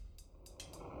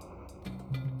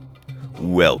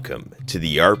Welcome to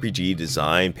the RPG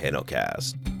Design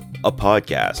Panelcast, a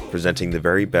podcast presenting the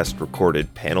very best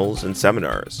recorded panels and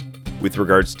seminars with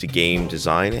regards to game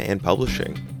design and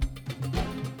publishing.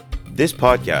 This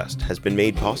podcast has been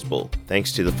made possible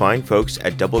thanks to the fine folks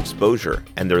at Double Exposure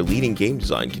and their leading game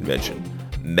design convention,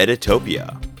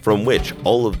 Metatopia, from which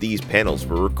all of these panels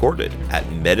were recorded at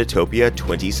Metatopia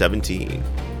 2017.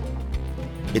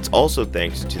 It's also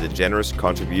thanks to the generous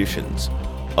contributions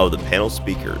of the panel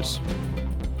speakers.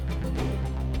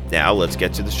 Now let's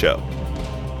get to the show.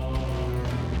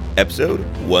 Episode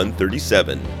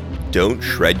 137, Don't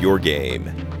Shred Your Game.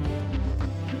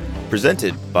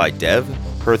 Presented by Dev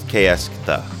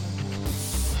Perthkaeskta.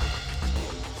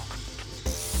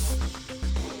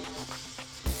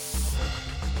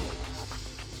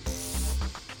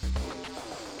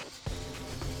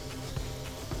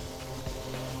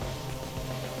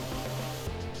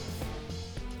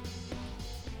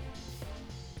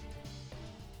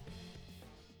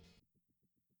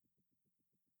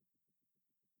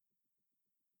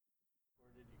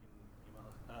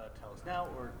 Tell us now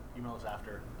or email us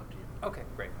after, up to you. Okay,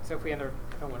 great. So if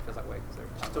everyone feels that way, because they're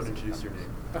Just don't introduce your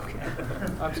name. Okay.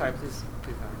 I'm sorry, please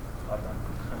go.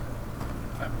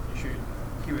 You sure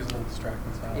he was a little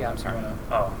distracted? So Yeah, I'm sorry.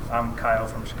 I'm Kyle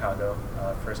from Chicago.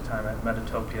 First time at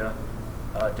Metatopia.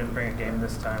 Didn't bring a game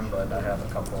this time, but I have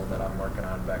a couple that I'm working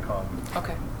on back home.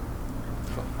 Okay.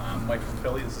 I'm Mike from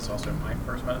Philly. This is also my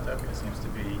first Metatopia. It seems to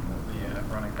be the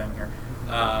running thing here.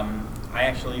 I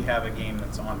actually have a game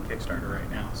that's on Kickstarter right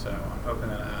now, so I'm hoping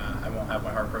that I won't have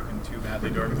my heart broken too badly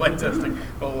during flight testing,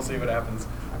 but we'll see what happens.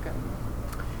 Okay.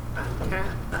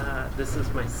 Kat, this is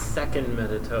my second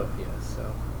Metatopia, so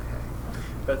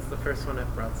that's the first one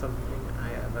I've brought something. I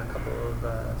have a couple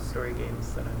of story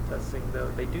games that I'm testing, though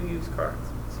they do use cards,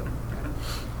 so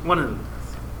one of them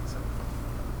does. So.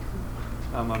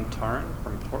 I'm Taryn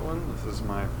from Portland. This is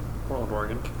my Portland,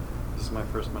 Oregon. This is my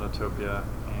first Metatopia,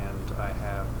 and I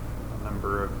have a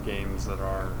number of games that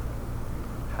are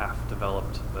half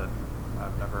developed that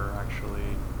I've never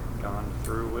actually gone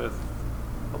through with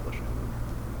publishing.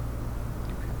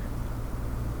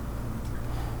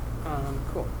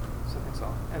 Cool. So thanks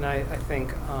all. And I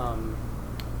think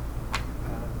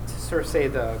to sort of say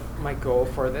my goal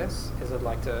for this is I'd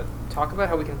like to talk about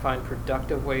how we can find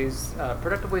productive ways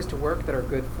to work that are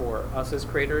good for us as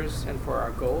creators and for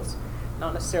our goals,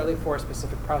 not necessarily for a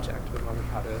specific project, but more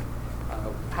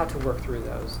how to work through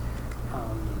those.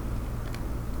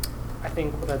 I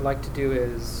think what I'd like to do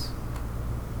is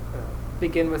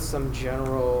begin with some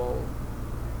general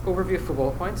overview for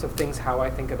bullet points of things how I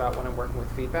think about when I'm working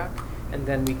with feedback, and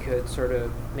then we could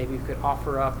maybe we could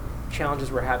offer up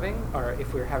challenges we're having, or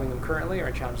if we're having them currently,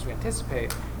 or challenges we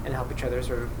anticipate, and help each other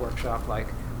sort of workshop like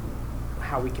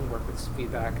how we can work with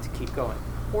feedback to keep going.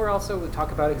 Or also we'll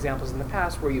talk about examples in the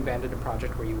past where you abandoned a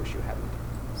project where you wish you hadn't,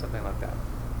 something like that.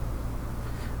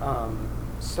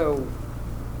 So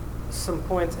some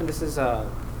points, and this is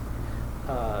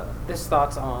this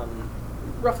thoughts on,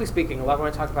 roughly speaking, a lot of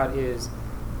what I talk about is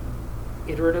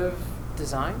iterative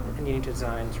design, and you need to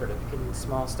design sort of in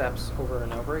small steps over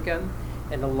and over again.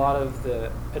 And a lot of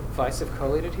the advice I've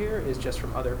collated here is just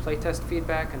from other playtest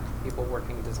feedback and people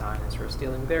working in design and sort of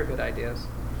stealing their good ideas.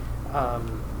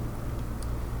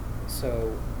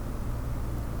 So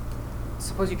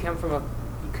suppose you come from a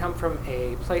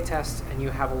playtest and you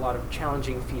have a lot of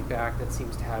challenging feedback that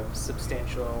seems to have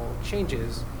substantial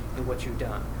changes in what you've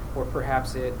done, or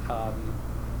perhaps you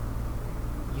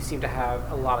seem to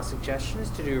have a lot of suggestions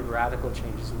to do radical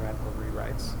changes and radical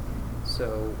rewrites.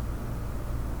 So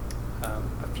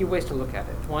a few ways to look at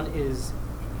it. One is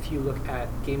if you look at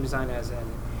game design as an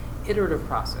iterative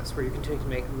process where you're continuing to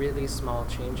make really small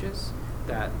changes,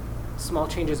 that small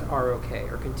changes are okay,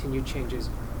 or continued changes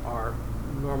are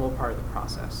normal part of the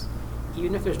process.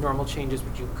 Even if there's normal changes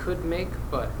which you could make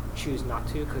but choose not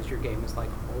to because your game is like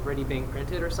already being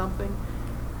printed or something,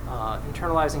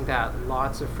 internalizing that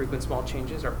lots of frequent small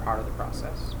changes are part of the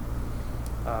process.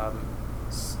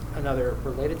 Another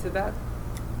related to that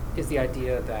is the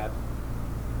idea that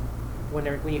when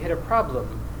you hit a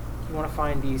problem, you want to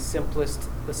find the simplest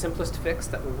fix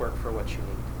that will work for what you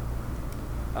need.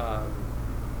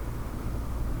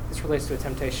 This relates to a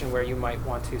temptation where you might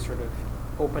want to sort of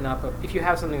open up, if you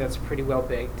have something that's pretty well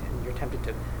baked and you're tempted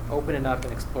to open it up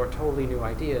and explore totally new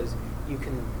ideas, you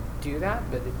can do that,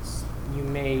 but you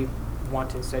may want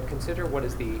to instead consider what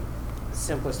is the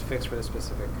simplest fix for the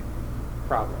specific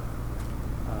problem.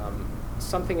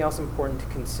 Something else important to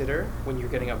consider when you're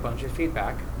getting a bunch of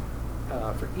feedback,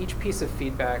 for each piece of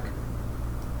feedback,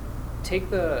 take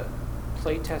the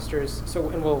play testers. So,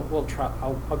 and we'll try.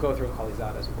 I'll go through and call these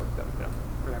out as we work them.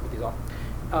 Remember these all.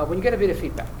 when you get a bit of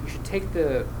feedback, you should take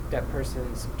that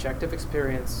person's subjective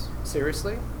experience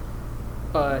seriously,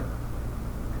 but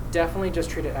definitely just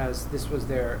treat it as this was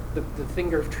the thing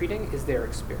you're treating is their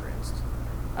experience,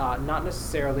 not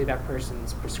necessarily that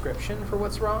person's prescription for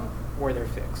what's wrong or their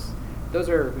fix. Those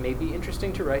are maybe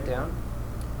interesting to write down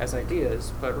as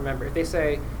ideas, but remember, if they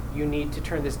say you need to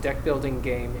turn this deck building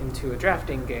game into a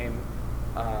drafting game,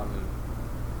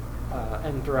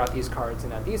 and throw out these cards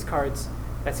and add these cards,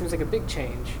 that seems like a big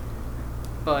change,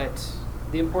 but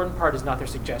the important part is not their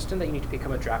suggestion that you need to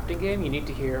become a drafting game. You need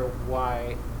to hear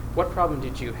what problem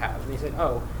did you have? And they said,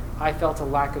 oh, I felt a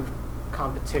lack of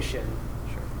competition.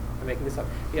 Sure, I'm making this up.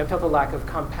 Yeah, I felt a lack of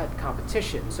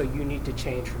competition, so you need to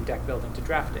change from deck building to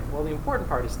drafting. Well, the important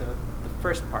part is the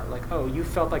first part, like, oh, you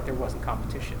felt like there wasn't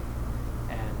competition.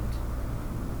 And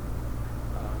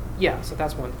yeah, so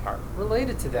that's one part.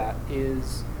 Related to that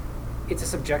is it's a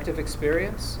subjective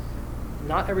experience.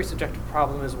 Not every subjective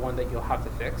problem is one that you'll have to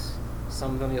fix.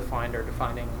 Some of them you'll find are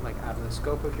defining like out of the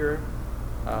scope of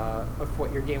of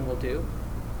what your game will do.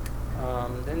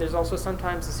 Then there's also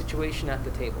sometimes a situation at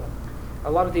the table. A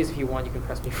lot of these, if you want, you can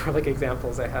press me for like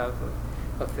examples I have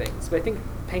of things. But I think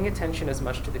paying attention as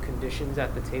much to the conditions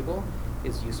at the table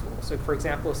is useful. So for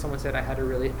example, if someone said I had a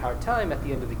really hard time at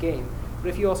the end of the game, but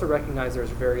if you also recognize there's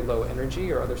very low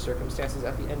energy or other circumstances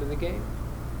at the end of the game,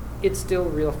 it's still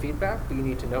real feedback, but you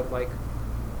need to note like,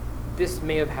 this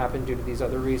may have happened due to these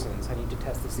other reasons. I need to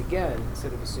test this again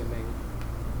instead of assuming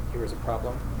here is a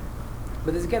problem.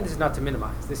 But this is not to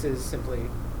minimize. This is simply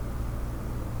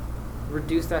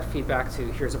reduce that feedback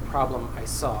to here's a problem I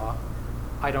saw.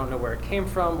 I don't know where it came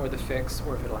from or the fix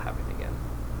or if it'll happen again.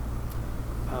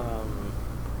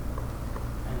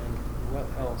 And what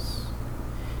else?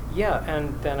 Yeah,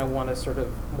 and then I want to sort of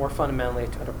more fundamentally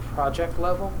at a project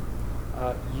level,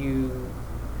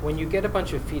 when you get a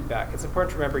bunch of feedback, it's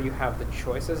important to remember you have the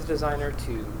choice as a designer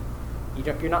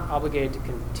you're not obligated to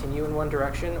continue in one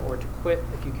direction or to quit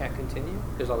if you can't continue.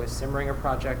 There's always simmering a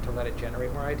project to let it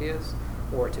generate more ideas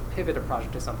or to pivot a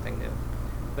project to something new.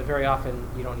 But very often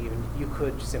you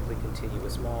could simply continue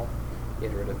with small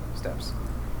iterative steps.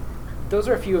 Those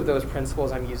are a few of those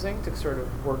principles I'm using to sort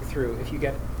of work through.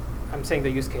 I'm saying the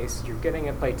use case, you're getting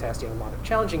a playtest, you have a lot of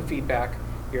challenging feedback,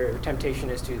 your temptation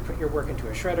is to put your work into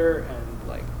a shredder and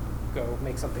like go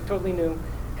make something totally new,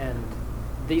 and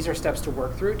these are steps to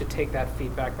work through to take that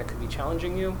feedback that could be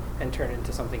challenging you and turn it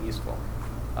into something useful.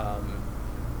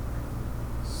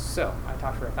 So I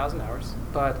talked for 1,000 hours,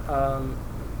 but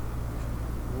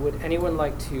would anyone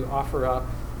like to offer up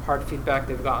hard feedback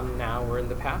they've gotten now or in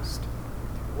the past?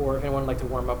 Or if anyone would like to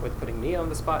warm up with putting me on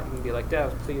the spot, you can be like,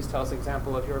 Dev, please tell us an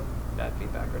example of your bad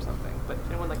feedback or something. But if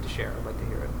anyone would like to share, I'd like to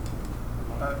hear it.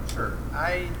 Sure.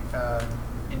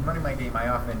 In running my game,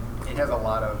 it has a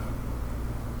lot of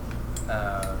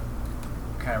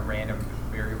kind of random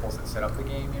variables that set up the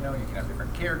game. You can have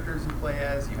different characters you play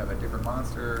as, you have a different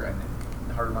monster, and then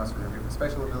the harder monsters have different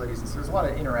special abilities, and so there's a lot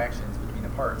of interactions between the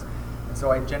parts. And so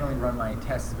I generally run my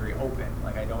tests very open.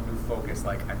 Like I don't do focus,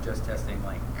 like I'm just testing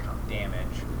like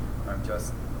damage, or I'm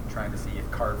just trying to see if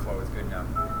card flow is good enough.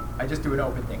 I just do an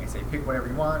open thing. I say pick whatever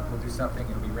you want, we'll do something,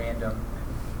 it'll be random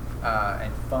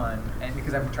and fun, and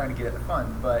because I'm trying to get at the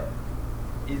fun, but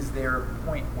is there a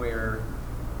point where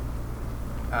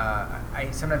I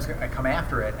sometimes come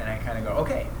after it and I kind of go,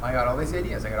 okay, I got all these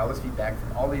ideas, I got all this feedback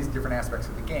from all these different aspects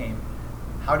of the game.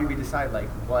 How do we decide like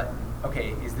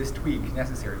is this tweak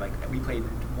necessary? Like we played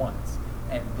once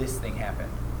and this thing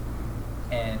happened,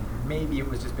 and maybe it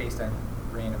was just based on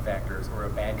random factors or a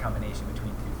bad combination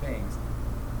between two things.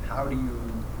 How do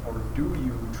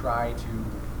you try to,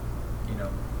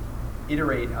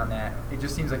 iterate on that? It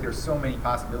just seems like there's so many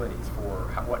possibilities for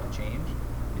what to change.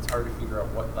 It's hard to figure out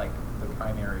what like the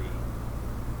primary,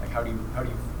 like how do you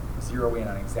zero in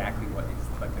on exactly what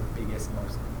is like the biggest,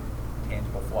 most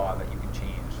tangible flaw that you can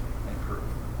change and improve.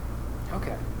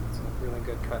 Okay, that's a really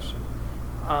good question.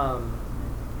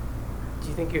 Do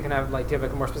you think you can have do you have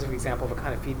a more specific example of a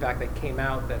kind of feedback that came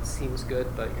out that seems good,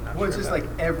 but you're not sure? Well, it's just about?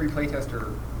 like every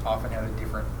playtester often has a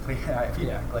different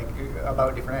feedback, like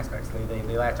about different aspects. They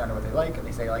latch onto what they like and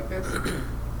they say like this, and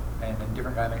then a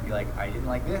different guy might be like, I didn't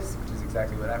like this, which is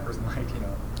exactly what that person liked,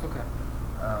 Okay.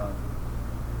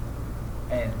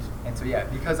 And so yeah,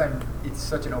 because it's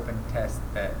such an open test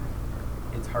that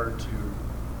it's hard to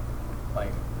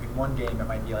like in one game it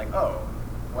might be like, oh,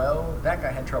 well that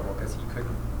guy had trouble because he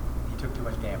took too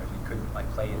much damage and he couldn't like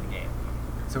play in the game.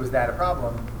 So is that a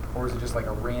problem, or is it just like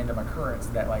a random occurrence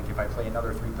that like if I play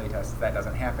another 3 playtests that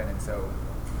doesn't happen, and so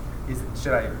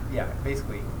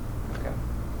basically. Okay.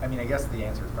 I mean, I guess the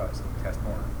answer is probably test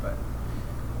more, but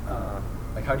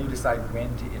like how do you decide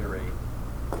when to iterate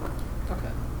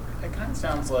Okay. It kind of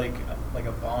sounds like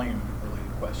a volume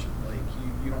related question. Like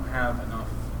you don't have enough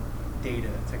data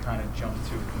to kind of jump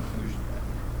to a conclusion yet.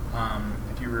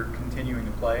 If you were continuing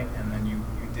to play and then you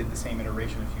did the same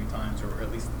iteration a few times, or at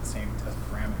least the same test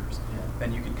parameters,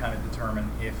 then you could kind of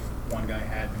determine if one guy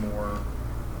had more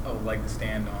of a leg to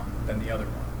stand on than the other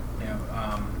one. You know,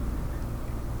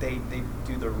 they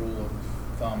do the rule of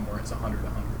thumb where it's 100 to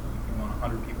 100. You want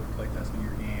 100 people to play testing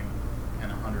your game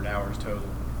and 100 hours total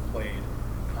played,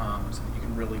 so that you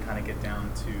can really kind of get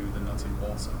down to the nuts and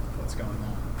bolts of what's going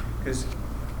on. Because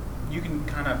you can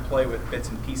kind of play with bits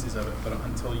and pieces of it, but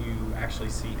until you actually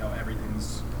see how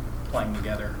everything's playing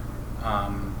together,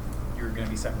 you're going to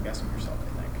be second guessing yourself,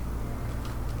 I think.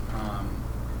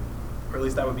 Or at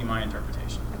least that would be my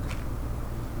interpretation.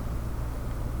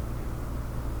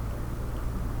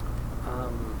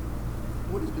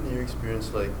 What has been your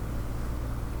experience like?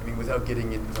 I mean, without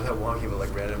walking about like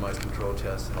randomized control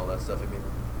tests and all that stuff. I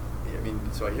mean,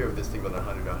 so I hear of this thing about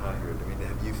 100 to 100. I mean,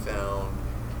 have you found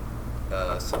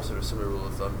some sort of similar rule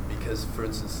of thumb? Because, for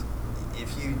instance,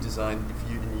 if you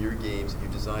in your games, if you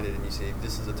design it and you say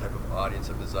this is the type of audience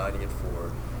I'm designing it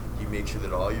for, do you make sure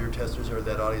that all your testers are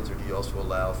that audience, or do you also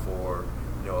allow for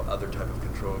other type of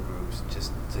control groups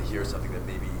just to hear something that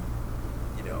maybe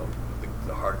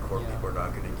the hardcore people are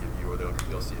not going to give you, or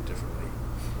they'll see it differently?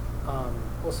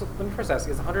 Well, so let me first ask: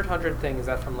 is the 100-100 thing, is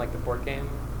that from like the board game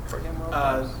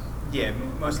world? Yeah,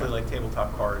 mostly like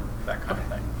tabletop card, that kind of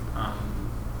thing.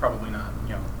 Probably not,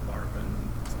 LARP and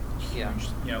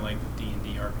huge, like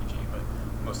D&D RPG, but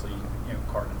mostly,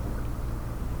 card and board.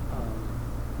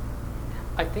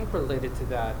 I think related to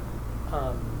that,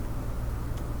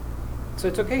 so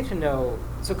it's okay to know,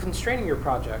 so constraining your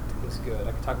project is good.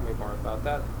 I could talk maybe more about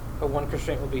that. But one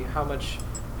constraint will be how much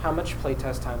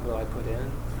playtest time will I put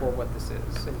in for what this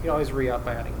is? And you can always re-up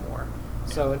by adding more.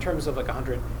 So in terms of like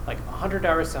 100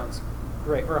 hours sounds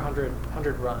great, or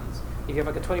 100 runs. If you have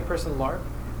like a 20-person LARP,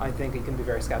 I think it can be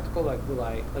very skeptical.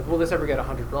 Will this ever get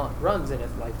 100 runs in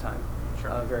its lifetime?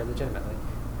 Sure. Very legitimately.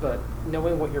 But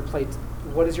knowing what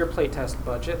is your playtest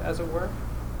budget, as it were,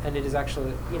 and it is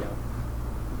actually,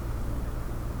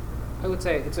 I would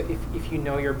say if you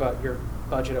know your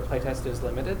budget of playtest is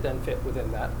limited, then fit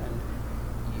within that,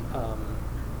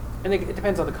 and it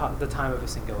depends on the time of a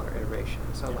singular iteration.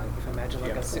 So like if I imagine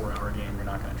like a 4-hour game, you're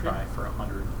not going to try for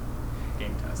 100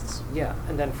 game tests. Yeah,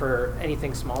 and then for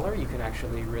anything smaller, you can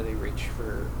actually really reach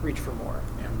for more.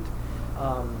 Yeah. And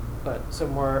but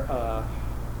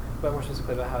more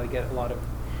specifically about how to get a lot of.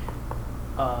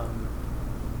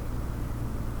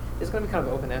 It's going to be kind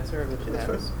of an open answer, which it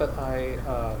is, but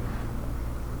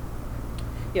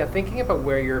thinking about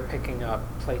where you're picking up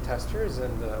playtesters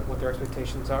and what their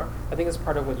expectations are, I think is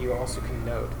part of what you also can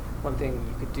note. One thing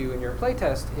you could do in your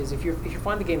playtest is if you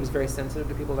find the game is very sensitive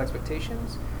to people's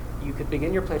expectations, you could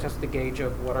begin your playtest with a gauge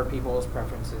of what are people's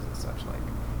preferences and such like,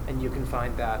 and you can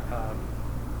find that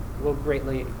will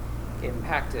greatly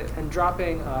impact it. And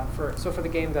dropping for the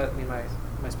game that me and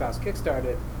my spouse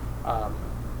kickstarted,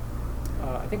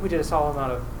 I think we did a solid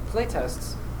amount of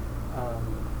playtests.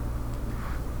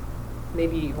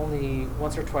 Maybe only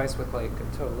once or twice with like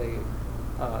a totally,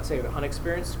 say,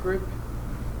 unexperienced group,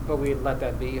 but we let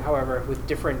that be. However, with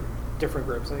different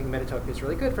groups, I think Metatopia is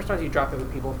really good. For sometimes you drop it with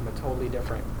people from a totally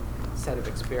different set of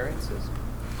experiences.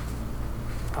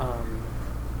 I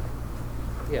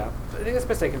think that's the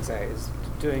best I can say is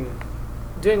doing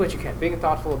what you can, being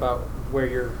thoughtful about where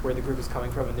the group is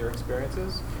coming from and their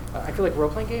experiences. I feel like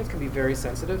role-playing games can be very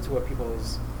sensitive to what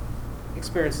people's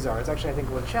experiences are. It's actually, I think,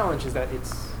 one challenge is that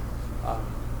it's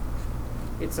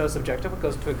so subjective. What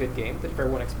goes to a good game that if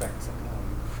everyone expects,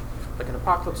 like an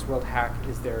Apocalypse World hack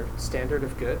is their standard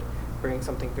of good, bringing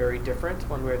something very different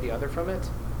one way or the other from it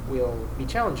will be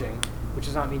challenging, which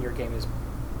does not mean your game is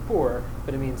poor,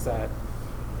 but it means that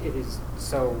it is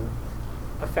so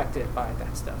affected by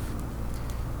that stuff.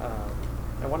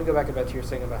 I want to go back a bit to your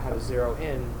saying about how to zero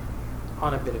in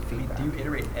on a bit of feedback. Do you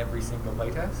iterate every single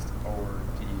playtest, or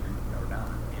do you, or not?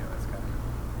 That's kind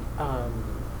of.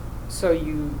 So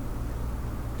you,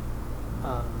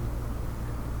 I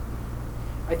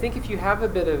think if you have a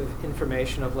bit of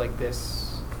information of like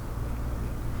this,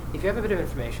 if you have a bit of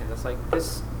information that's like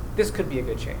this could be a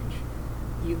good change.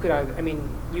 You could,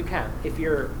 you can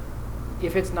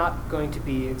if it's not going to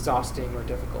be exhausting or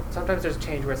difficult. Sometimes there's a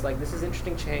change where it's like, this is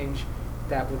interesting change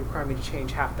that would require me to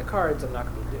change half the cards, I'm not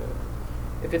going to do it.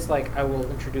 If it's like, I will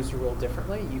introduce a rule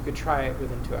differently, you could try it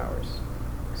within 2 hours.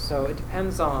 So it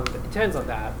depends on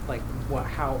that, like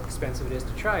how expensive it is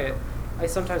to try it. I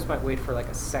sometimes might wait for like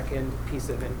a second piece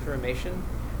of information,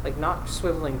 like not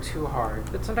swiveling too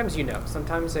hard, but sometimes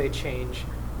sometimes a change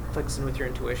clicks in with your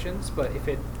intuitions. But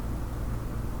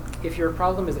if your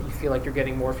problem is that you feel like you're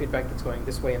getting more feedback that's going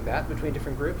this way and that between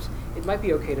different groups, it might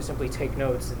be okay to simply take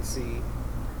notes and see,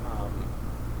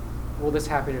 will this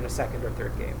happen in a second or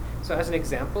third game? So as an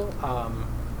example,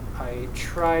 I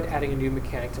tried adding a new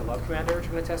mechanic to Love Commander, which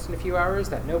I'm going to test in a few hours,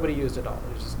 that nobody used at all.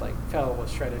 It was just like,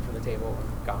 was shredded from the table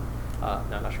and gone.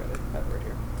 No, not shredded, bad word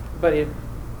here. But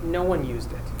no one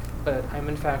used it. But I'm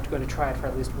in fact going to try it for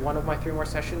at least one of my 3 more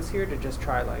sessions here to just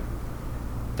try like,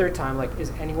 third time, like,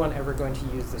 is anyone ever going to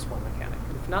use this one mechanic?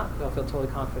 If not, they'll feel totally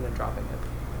confident dropping it.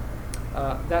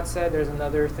 That said, there's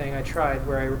another thing I tried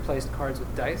where I replaced cards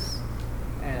with dice,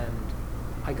 and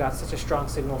I got such a strong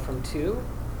signal from 2,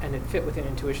 and it fit within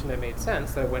intuition that made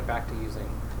sense that I went back to using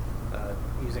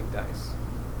dice.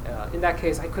 In that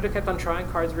case, I could have kept on trying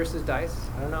cards versus dice.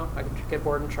 I don't know. I could get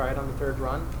bored and try it on the 3rd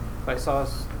run, but it saw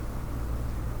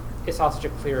such a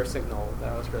clear signal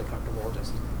that I was really comfortable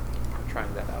just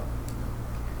trying that out.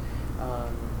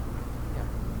 Yeah.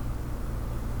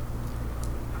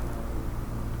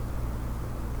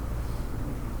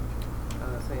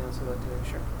 Something else about doing?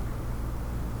 Sure.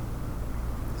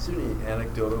 Is there any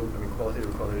anecdotal, qualitative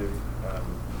or quantitative,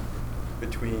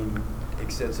 between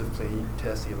extensive play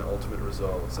testing and the ultimate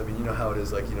results? I mean, you know how it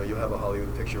is, like, you'll have a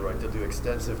Hollywood picture, right? They'll do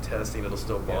extensive testing, it'll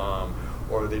still bomb,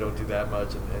 or they don't do that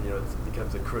much, and it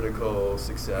becomes a critical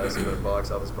success, or a box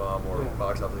office bomb, or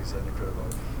box office success and critical.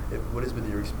 What has been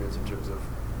your experience in terms of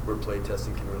where play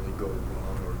testing can really go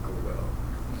wrong or go well?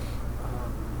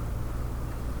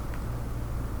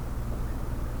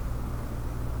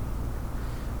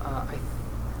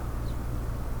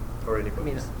 Or anybody? I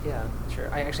mean, yeah, sure.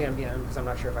 I actually am, because I'm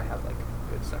not sure if I have like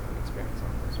good second experience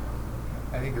on this one.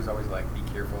 I think there's always like, be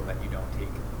careful that you don't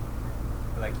take,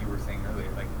 like you were saying earlier,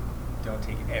 like don't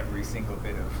take every single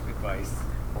bit of advice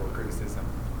or criticism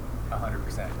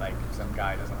 100%. Like if some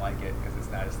guy doesn't like it because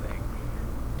it's not his thing,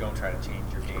 don't try to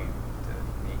change your game to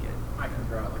make it. I can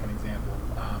throw out like an example.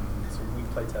 So we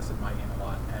play tested my game a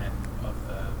lot, and of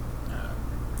the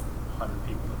 100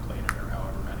 people that played it, or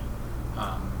however many,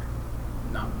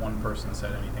 not one person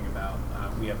said anything about.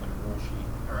 We have like a rule sheet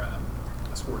or a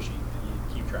score sheet that you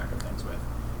keep track of things with,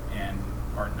 and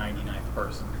our 99th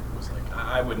person was like,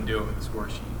 I wouldn't do it with the score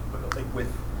sheet, but like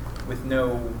with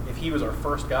no, if he was our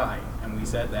first guy and we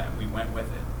said that and we went with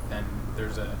it, then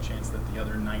there's a chance that the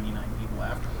other 99 people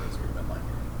afterwards would have been like,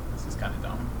 this is kind of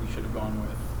dumb. We should have gone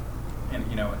with,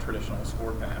 a traditional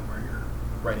score pad where you're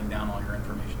writing down all your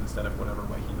information instead of whatever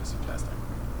way he was suggesting.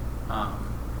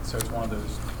 So it's one of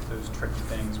those tricky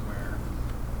things where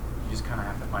you just kind of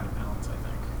have to find a balance, I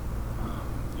think.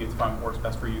 You have to find what works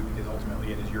best for you because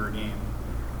ultimately it is your game.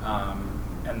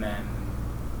 And then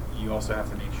you also have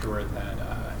to make sure that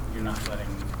you're not letting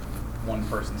one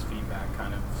person's feedback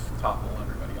kind of topple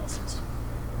everybody else's.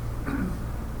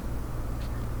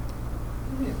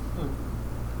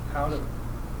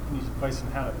 Need advice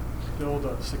on how to build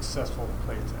a successful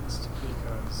playtest,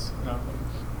 because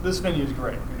this venue is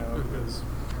great, because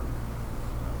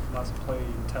lots of play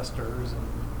testers and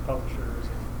publishers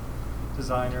and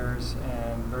designers,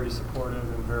 and very supportive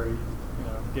and very,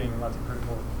 getting lots of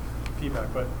critical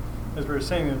feedback. But as we were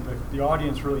saying, the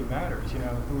audience really matters.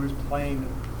 Who's playing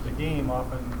the game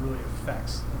often really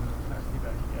affects the kind of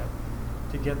feedback you get.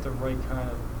 To get the right kind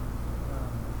of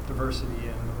diversity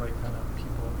and the right kind of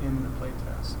people in the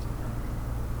playtest.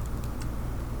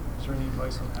 Is there any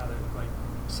advice on how to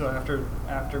so after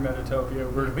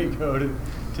Metatopia, where do we go to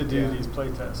do these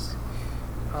playtests?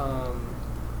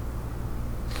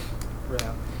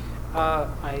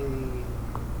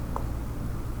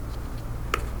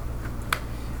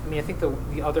 I think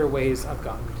the other ways I've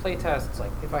gotten playtests,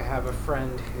 like if I have a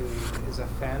friend who is a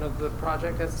fan of the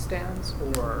project as it stands,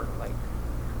 or like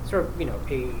sort of,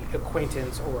 a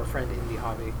acquaintance or a friend in the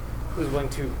hobby who's willing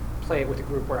to play it with a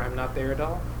group where I'm not there at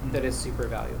all, that is super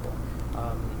valuable.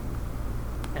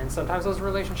 And sometimes those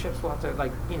relationships will have to,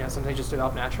 sometimes just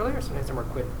develop naturally, or sometimes they're more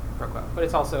quid pro quo. But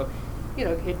it's also,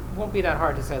 it won't be that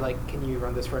hard to say, can you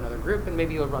run this for another group, and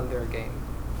maybe you'll run their game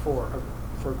for a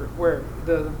group. Where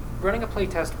running a play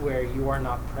test where you are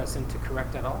not present to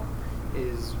correct at all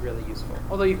is really useful.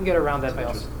 Although you can get around that by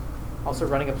also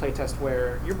running a play test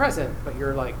where you're present, but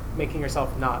you're making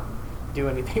yourself not do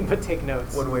anything but take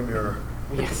notes. One-way mirror.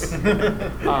 Yes.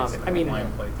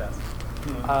 Blind play test.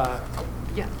 I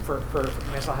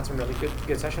still had some really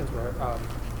good sessions where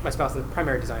my spouse, the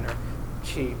primary designer,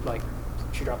 she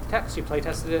dropped the text, she play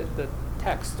tested the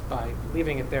text by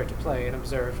leaving it there to play and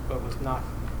observe, but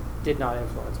did not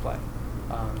influence play,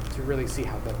 to really see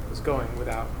how that was going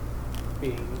without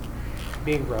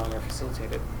being wrong or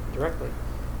facilitated directly.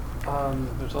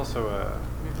 There's also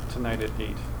tonight at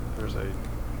 8. There's a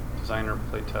designer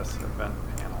playtest event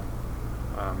panel.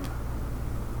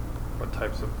 What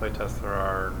types of playtests there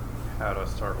are, how to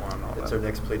start one, all That's that. our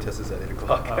next playtest is at 8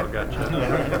 o'clock. Oh, gotcha.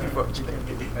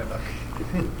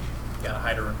 Gotta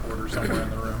hide a recorder somewhere in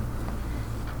the room.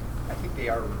 I think they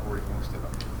are recording most of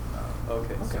them.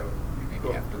 Okay. So maybe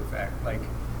Cool. after the fact, like,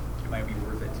 it might be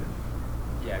worth it to,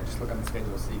 just look on the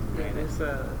schedule, see who Yeah, ran it.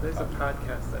 there's a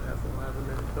podcast that has a lot of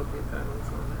Metatopia panels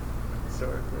on it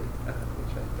historically,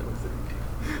 which I've been listening to.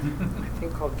 I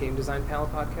think called Game Design Panel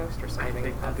Podcast or I something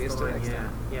think that's obvious the to one, the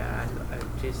extent. yeah.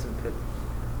 Jason Pitt,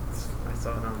 I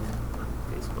saw it on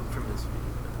Facebook from his feed.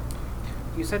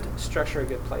 You said to structure a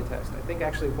good playtest. I think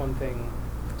actually one thing.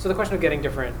 So the question of getting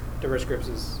diverse groups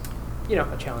is,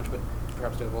 a challenge, but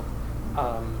perhaps doable.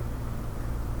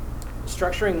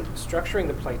 Structuring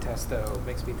the playtest though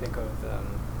makes me think of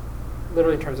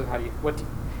literally in terms of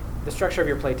the structure of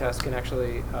your playtest can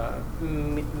actually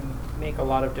make a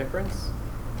lot of difference.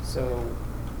 So,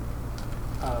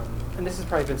 and this has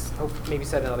probably been maybe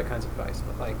said in other kinds of advice,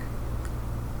 but like,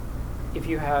 if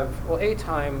you have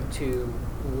time to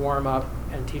warm up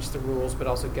and teach the rules, but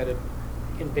also get it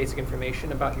in basic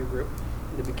information about your group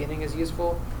in the beginning is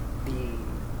useful.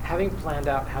 Having planned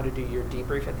out how to do your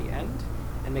debrief at the end,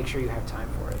 and make sure you have time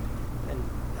for it. And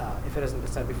if it hasn't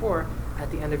been said before,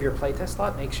 at the end of your playtest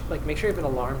slot, make sure you have an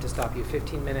alarm to stop you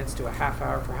 15 minutes to a half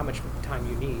hour for how much time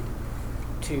you need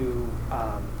to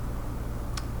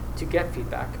get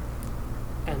feedback.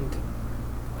 And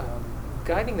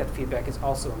guiding that feedback is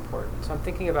also important. So I'm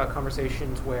thinking about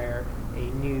conversations where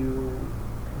a new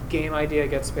game idea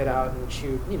gets spit out and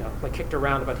kicked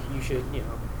around about you should,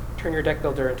 turn your deck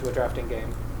builder into a drafting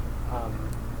game.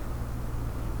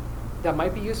 That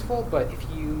might be useful, but if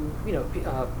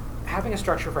having a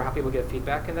structure for how people get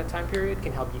feedback in that time period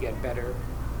can help you get better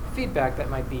feedback that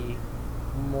might be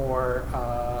more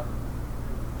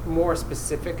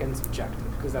specific and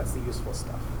subjective, because that's the useful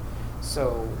stuff.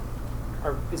 So,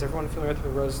 is everyone familiar with the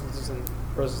roses and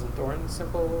thorns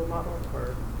simple model?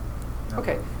 Or No.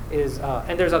 okay,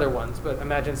 and there's other ones, but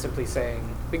imagine simply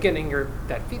saying beginning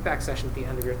that feedback session at the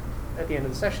end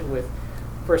of the session with,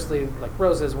 firstly, like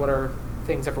roses, what are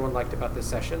things everyone liked about this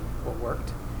session, what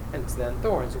worked, and then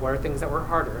thorns, what are things that were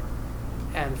harder,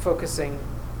 and controlling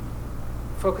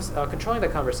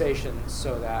that conversation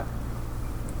so that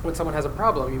when someone has a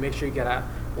problem, you make sure you get at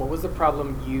what was the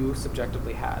problem you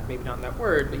subjectively had, maybe not in that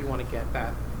word, but you want to get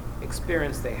that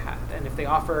experience they had, and if they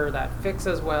offer that fix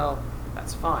as well,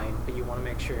 that's fine, but you want to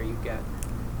make sure you get,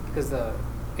 because the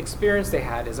experience they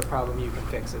had is a problem you can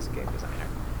fix as a game designer.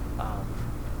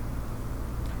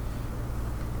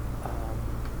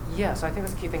 So I think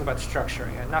that's the key thing about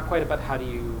structuring it. Not quite about how do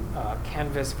you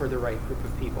canvas for the right group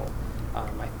of people.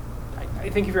 I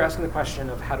think if you're asking the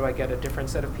question of how do I get a different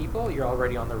set of people, you're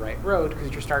already on the right road,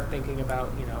 because you start thinking about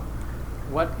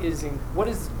what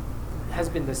has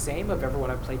been the same of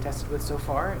everyone I've play tested with so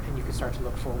far, and you can start to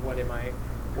look for what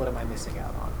am I missing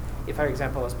out on. If, for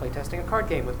example, I was playtesting a card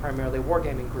game with primarily a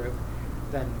wargaming group,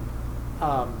 then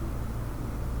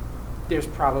there's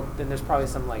probably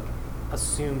some like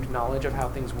assumed knowledge of how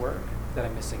things work that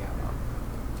I'm missing out on.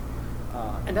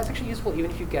 And that's actually useful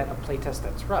even if you get a playtest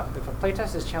that's rough. If a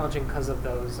playtest is challenging because of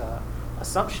those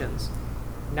assumptions,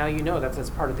 now you know that's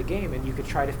part of the game, and you could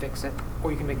try to fix it,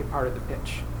 or you can make it part of the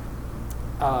pitch.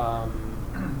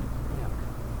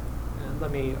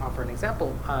 Let me offer an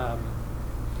example.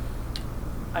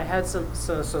 I had some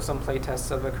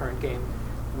playtests of a current game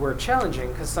were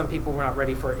challenging because some people were not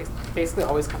ready for it. It basically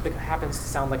always happens to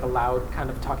sound like a loud kind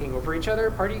of talking over each other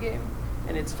party game,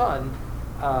 and it's fun.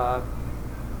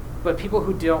 But people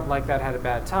who don't like that had a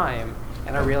bad time,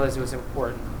 and I realized it was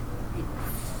important.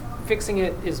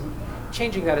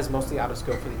 Changing that is mostly out of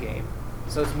scope for the game.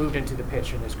 So it's moved into the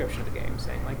pitch and description of the game,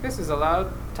 saying like, this is a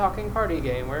loud talking party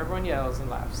game where everyone yells and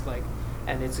laughs,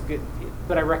 and it's a good.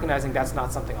 But I'm recognizing that's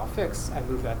not something I'll fix. I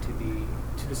move that to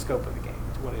the scope of the game,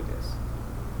 to what it is.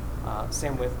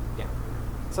 Same with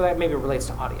So that maybe relates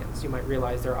to audience. You might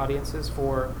realize there are audiences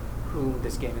for whom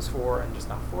this game is for and just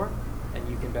not for, and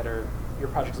your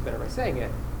project is better by saying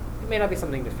it. It may not be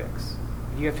something to fix.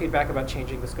 If you have feedback about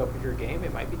changing the scope of your game,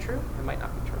 it might be true, it might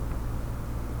not be true.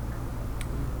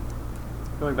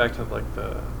 Going back to like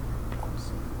the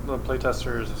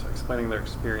playtesters explaining their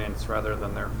experience rather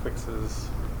than their fixes,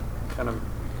 kind of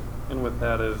in with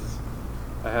that is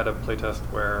I had a playtest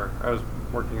where I was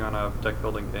working on a deck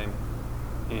building game,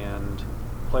 and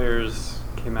players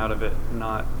came out of it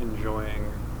not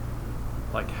enjoying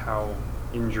like how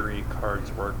injury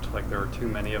cards worked. Like there were too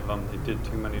many of them, they did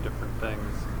too many different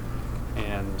things,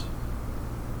 and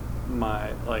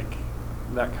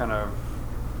that kind of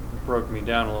broke me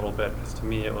down a little bit, because to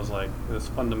me it was like this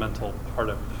fundamental part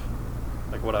of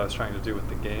like what I was trying to do with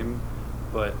the game.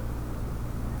 But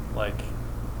like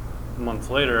months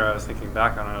later, I was thinking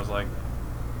back on it, I was like,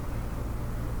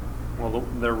 well,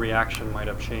 their reaction might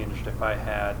have changed if I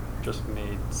had just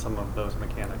made some of those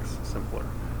mechanics simpler.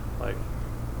 Like,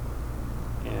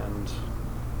 and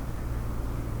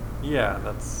yeah,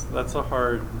 that's a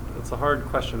hard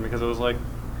question, because it was like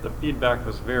the feedback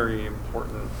was very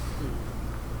important.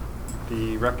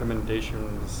 The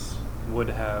recommendations would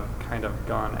have kind of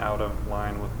gone out of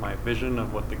line with my vision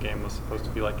of what the game was supposed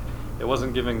to be like. It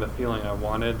wasn't giving the feeling I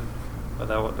wanted, but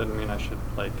that didn't mean I should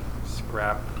like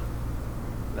scrap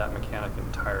that mechanic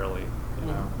entirely, you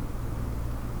know.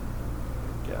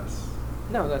 Yes.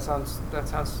 No, that's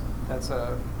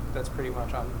pretty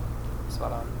much on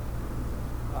spot on.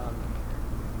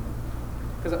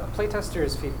 Because a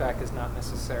playtester's feedback is not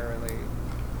necessarily,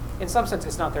 in some sense,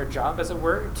 it's not their job, as it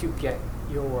were, to get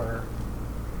your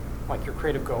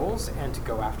creative goals and to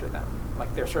go after them.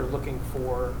 Like, they're sort of looking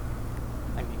for,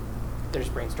 I mean, they're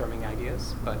just brainstorming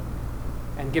ideas,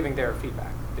 and giving their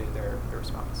feedback, their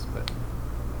response. But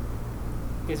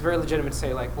it's very legitimate to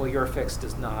say, like, well, your fix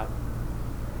does not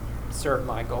serve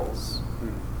my goals,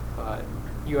 but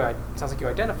it sounds like you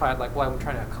identified, like, well, I'm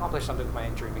trying to accomplish something with my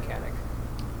injury mechanic.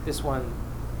 This one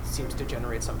seems to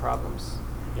generate some problems,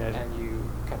 and you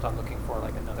kept on looking for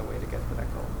like another way to get to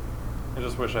that goal. I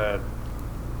just wish I had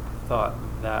thought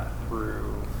that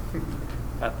through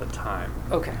at the time.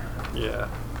 Okay. Yeah.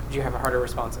 Did you have a harder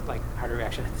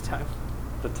reaction at the time?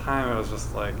 At the time, I was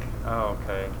just like, oh,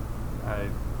 okay, I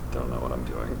don't know what I'm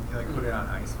doing. You like put it on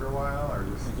ice for a while, or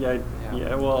just?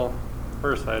 Yeah. Well,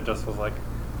 first I just was like,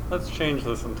 let's change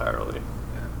this entirely.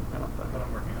 Yeah. But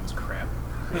I'm working on this crap.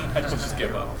 I just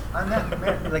give up. On that,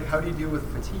 man, like, how do you deal with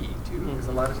fatigue too? Because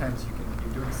a lot of times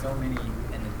you're doing so many,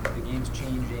 and the game's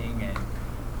changing, and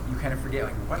you kind of forget,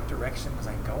 like, what direction was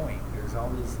I going? There's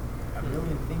always a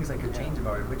million things I could change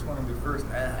about it. Which one will be first?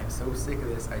 I'm so sick of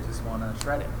this. I just want to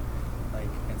shred it, like,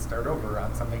 and start over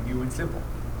on something new and simple.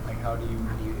 Like, how do you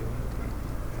do it?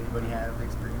 Does anybody have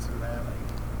experience with that?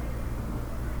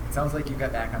 Like, it sounds like you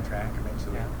got back on track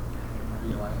eventually. Yeah.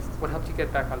 You realized. What helped you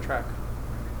get back on track?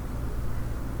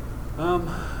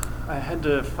 I had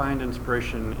to find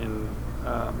inspiration in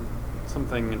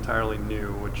something entirely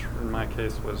new, which in my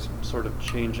case was sort of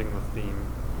changing the theme,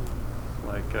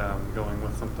 like going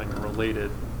with something related,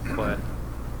 but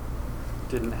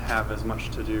didn't have as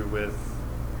much to do with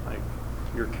like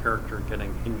your character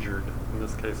getting injured. In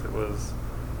this case, it was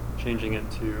changing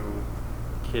it to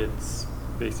kids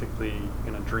basically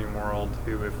in a dream world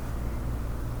who, if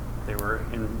they were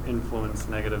influenced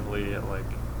negatively, it like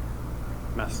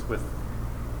messed with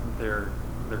their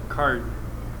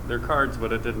cards,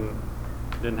 but it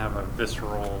didn't have a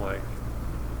visceral, like,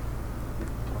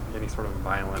 any sort of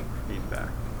violent feedback,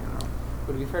 you know.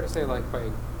 Would it be fair to say, like,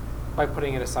 by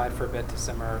putting it aside for a bit to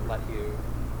simmer, let you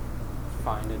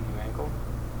find a new angle?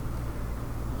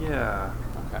 Yeah.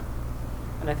 Okay.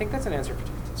 And I think that's an answer for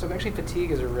so actually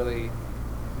fatigue is a really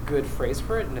good phrase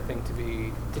for it, and a thing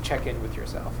to check in with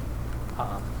yourself.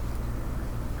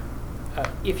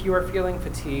 If you are feeling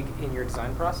fatigue in your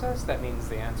design process, that means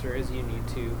the answer is you need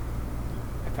to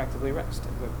effectively rest.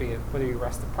 Whether you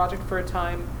rest the project for a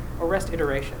time or rest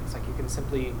iterations. Like, you can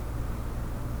simply,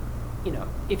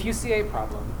 if you see a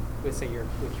problem with, say,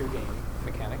 with your game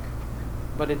mechanic,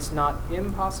 but it's not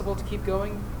impossible to keep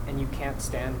going and you can't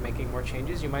stand making more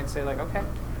changes, you might say, like, okay,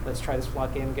 let's try this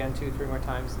flawed game again 2-3 more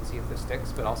times and see if this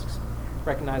sticks, but also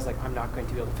recognize, like, I'm not going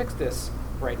to be able to fix this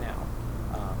right now.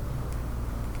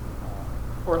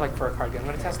 Or like for a card game I'm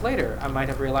going to test later, I might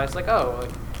have realized, like,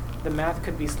 the math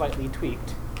could be slightly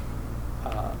tweaked,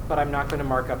 but I'm not going to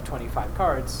mark up 25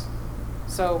 cards,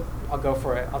 so I'll go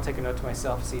for it. I'll take a note to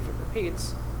myself, see if it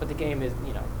repeats, but the game is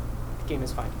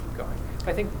fine to keep going.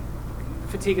 I think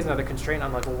fatigue is another constraint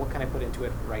on, like, well, what can I put into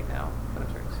it right now? But I'm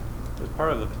sorry. As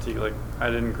part of the fatigue, like, I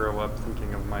didn't grow up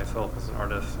thinking of myself as an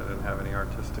artist. I didn't have any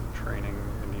artistic training,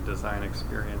 any design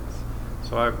experience.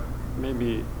 So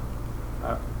maybe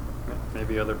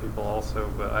other people also,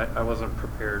 but I wasn't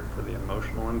prepared for the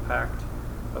emotional impact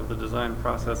of the design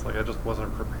process. Like, I just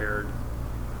wasn't prepared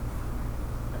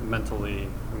mentally,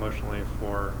 emotionally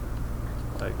for,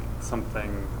 like,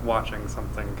 watching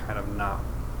something kind of not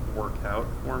work out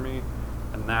for me.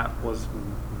 And that was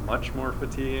much more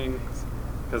fatiguing,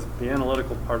 because the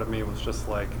analytical part of me was just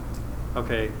like,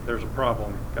 okay, there's a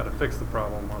problem, got to fix the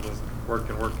problem. I'll just work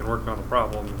on the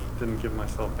problem. Didn't give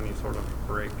myself any sort of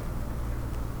break,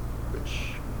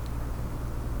 which,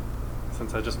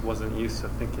 since I just wasn't used to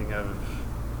thinking of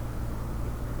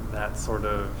that sort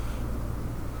of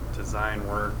design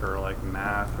work or like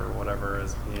math or whatever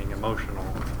as being emotional.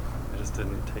 I just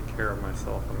didn't take care of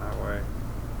myself in that way.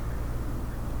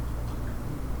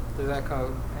 Does that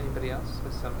echo anybody else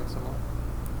with something similar?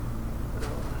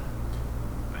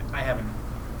 I haven't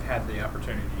had the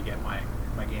opportunity to get my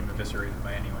game eviscerated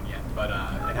by anyone yet, but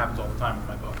it happens all the time with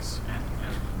my books, and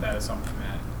that is something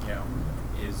that, you know,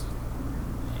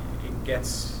 it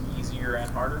gets easier and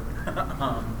harder.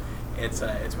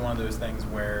 It's one of those things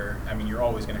where, I mean, you're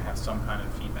always going to have some kind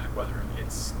of feedback, whether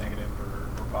it's negative or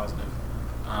positive,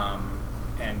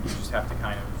 and you just have to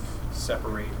kind of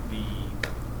separate the.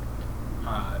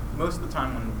 Most of the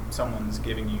time, when someone's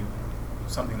giving you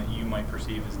something that you might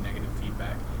perceive as negative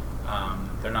feedback,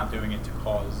 they're not doing it to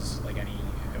cause like any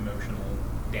emotional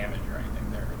damage or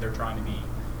anything. They're trying to be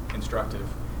constructive,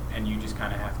 and you just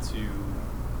kind of have to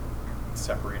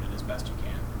separate it as best you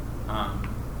can.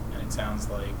 And it sounds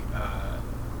like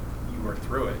you worked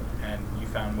through it and you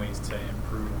found ways to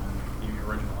improve on the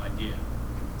original idea.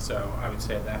 So I would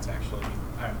say that's actually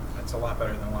that's a lot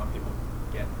better than a lot of people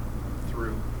get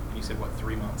through. And you said what,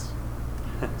 3 months?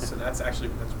 So that's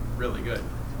really good.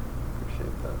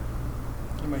 Appreciate that.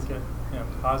 You might get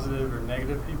positive or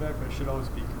negative feedback, but it should always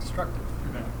be constructive.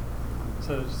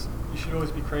 So you should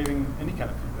always be craving any kind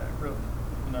of feedback, really.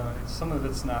 Some of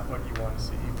it's not what you want to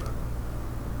see, but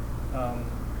I've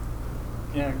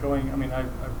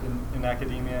been in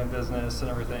academia and business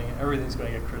and everything. Everything's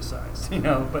going to get criticized,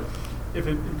 But if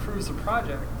it improves the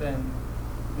project, then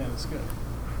it's good.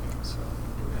 So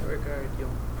in that regard,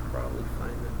 you'll probably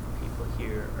find that the people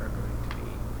here are going to be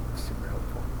super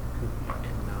helpful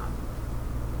and not.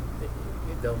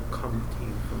 They'll come to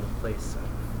you from a place of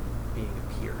being a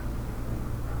peer.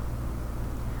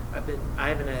 I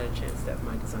haven't had a chance to have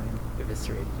my design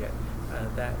eviscerated yet.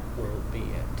 That will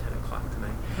be at 10 o'clock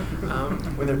tonight.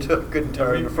 When they're good and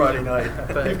tired on a Friday night.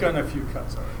 But we've gotten a few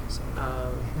cuts already. So.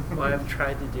 What I've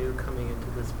tried to do coming into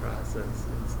this process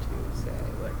is to say,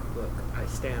 like, look, I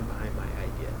stand behind my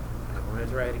idea. I wanted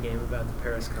to write a game about the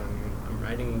Paris Commune. I'm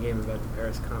writing a game about the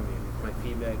Paris Commune. If my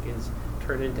feedback is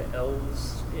turn into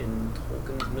elves in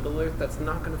Tolkien's Middle-earth, that's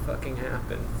not going to fucking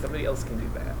happen. Somebody else can do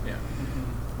that. Yeah.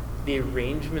 The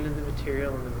arrangement of the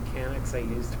material and the mechanics I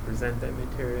use to present that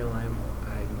material, I'm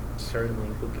certainly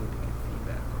looking to get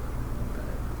feedback on.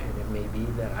 And it may be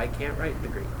that I can't write the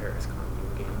Great Paris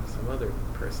Commune game. Some other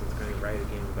person's going to write a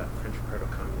game about French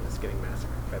proto-communists getting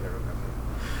massacred by their own government.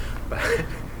 But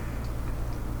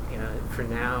for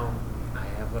now, I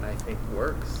have what I think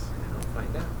works, and I'll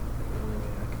find out. The only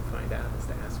way I can find out is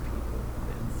to ask people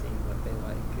and see what they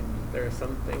like. And there are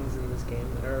some things in this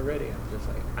game that are already, I'm just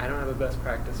like, I don't have a best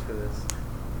practice for this.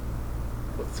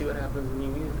 Let's see what happens when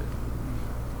you use it.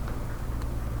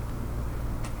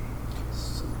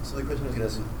 So the question I was going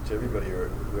to ask to everybody, or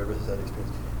whoever has had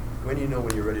experience, when do you know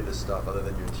when you're ready to stop, other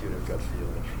than your intuitive gut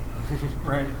feeling?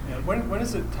 Right. Yeah. When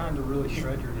is it time to really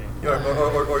shred your game? Or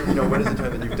when is the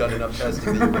time that you've done enough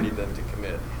testing that you're ready then to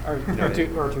commit? Or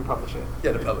to publish it.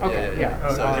 Yeah, to publish. Okay, Yeah. yeah.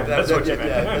 So That's what you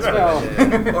meant.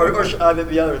 that's what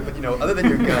the other, but other than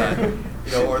your gut,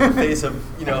 or the face of,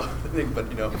 thing, but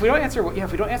If we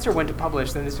don't answer when to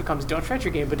publish, then this becomes don't shred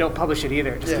your game, but don't publish it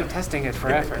either. Just keep testing it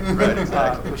forever. Right,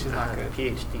 exactly. Which is not good.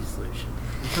 PhD solution.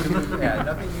 Yeah,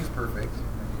 nothing is perfect. I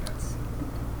think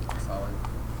that's solid.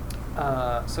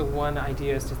 So one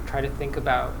idea is to try to think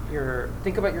about your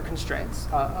constraints,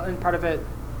 and part of it,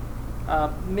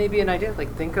 maybe an idea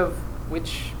like think of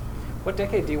what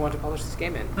decade do you want to publish this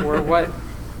game in, or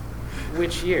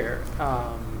which year.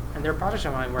 And there are projects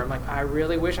of mine where I'm like, I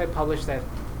really wish I published that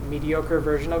mediocre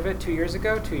version of it 2 years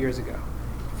ago,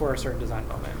 for a certain design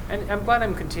moment. And I'm glad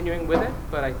I'm continuing with it,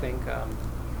 but I think I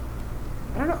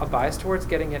don't know, a bias towards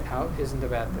getting it out isn't a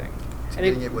bad thing. So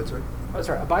getting it what, sorry? Oh,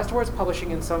 sorry, a bias towards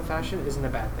publishing in some fashion isn't a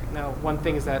bad thing. Now, one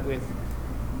thing is that with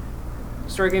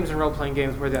story games and role-playing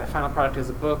games where the final product is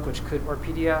a book, or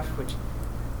PDF, which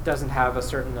doesn't have a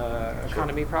certain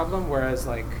economy problem, whereas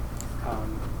like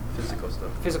Physical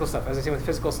stuff. As I say with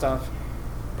physical stuff,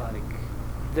 like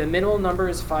the minimal number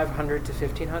is 500 to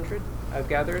 1,500. I've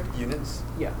gathered. Units.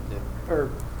 Yeah. Or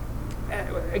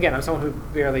again, I'm someone who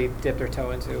barely dipped their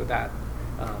toe into that.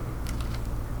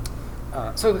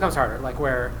 So it becomes harder, like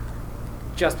where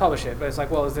just publish it, but it's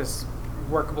like, well, is this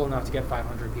workable enough to get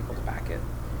 500 people to back it?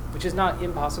 Which is not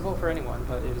impossible for anyone,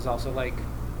 but it is also like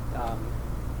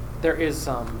there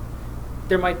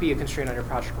might be a constraint on your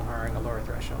project requiring a lower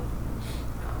threshold.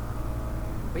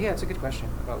 But yeah, it's a good question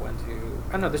about when to.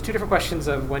 I don't know. There's two different questions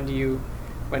of when do you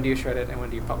shred it and when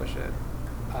do you publish it.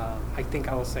 I think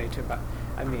I will say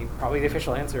probably the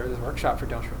official answer of this workshop for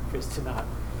Don't Shred is to not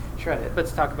shred it, but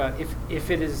to talk about if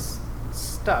it is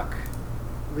stuck,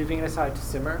 leaving it aside to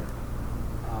simmer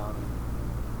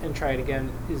and try it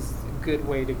again is a good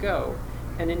way to go.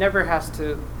 And it never has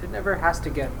to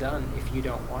get done if you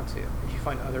don't want to. If you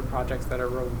find other projects that are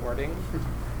rewarding,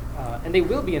 and they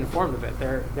will be informed of it.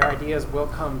 Their ideas will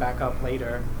come back up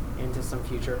later into some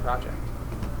future project,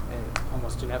 and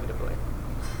almost inevitably.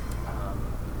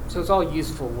 So it's all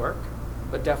useful work,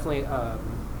 but definitely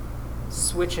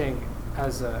switching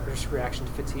as a reaction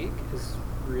to fatigue is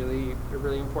really a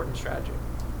really important strategy.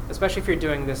 Especially if you're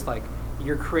doing this, like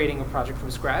you're creating a project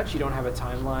from scratch, you don't have a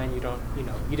timeline,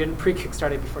 you didn't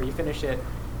pre-kickstart it before you finish it,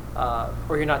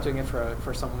 or you're not doing it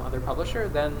for some other publisher,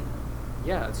 then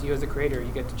yeah, it's you as a creator,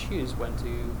 you get to choose when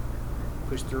to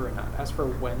push through or not. As for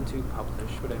when to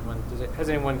publish, has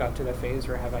anyone got to that phase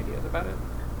or have ideas about it?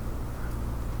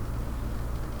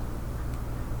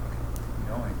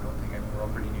 No, I don't think we're all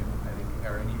pretty new. I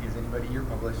think, is anybody here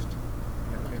published?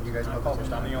 You guys I'm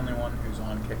published? I'm the only one who's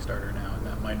on Kickstarter now, and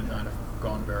that might not have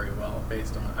gone very well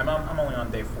based on. I'm only on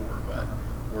day 4, but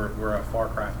we're a far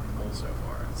cry from the goal so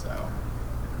far. So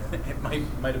it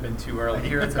might have been too early. I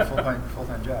hear it's a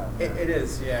full-time job. Yeah. It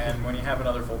is, yeah. And when you have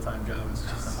another full-time job, it's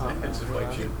just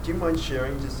like Do you mind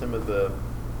sharing just some of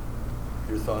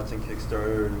your thoughts on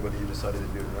Kickstarter and whether you decided to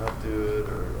do it or not do it,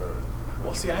 or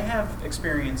Well, see, I have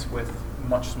experience with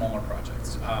much smaller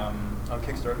projects. on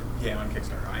Kickstarter? Yeah, on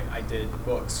Kickstarter. I did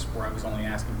books where I was only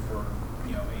asking for,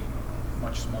 a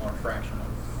much smaller fraction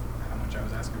of how much I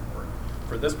was asking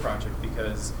for this project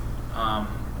because,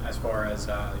 as far as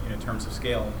in terms of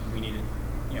scale, we needed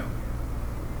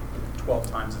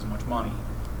 12 times as much money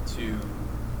to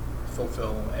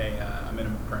fulfill a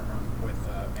minimum print run with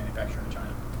manufacturer in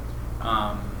China.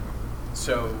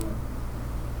 So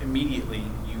immediately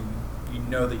you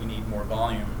know that you need more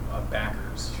volume of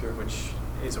backers, Sure. which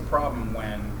is a problem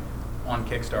when on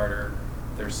Kickstarter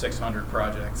there's 600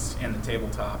 projects in the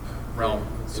tabletop realm,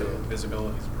 so Yeah.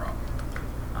 visibility is a problem.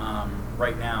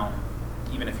 Right now,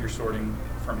 even if you're sorting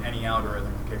from any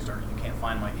algorithm on Kickstarter, you can't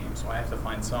find my game, so I have to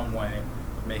find some way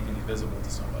of making it visible to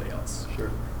somebody else. Sure.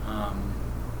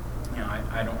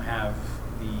 I don't have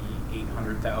the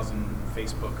 800,000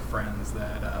 Facebook friends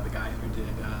that the guy who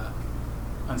did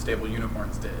Unstable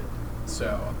Unicorns did.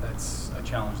 So that's a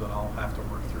challenge that I'll have to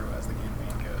work through as the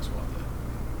campaign goes. We'll have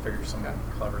to figure some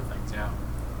clever things out.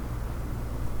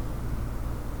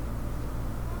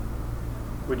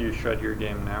 Would you shred your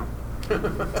game now?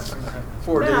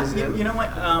 4 Yeah, days in. you know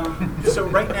what? So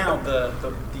right now,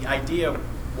 the idea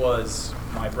was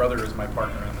my brother is my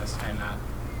partner in this, and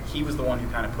he was the one who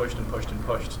kind of pushed and pushed and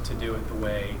pushed to do it the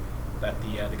way that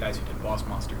the guys who did Boss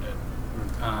Monster did.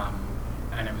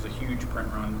 And it was a huge print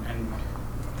run, and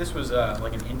this was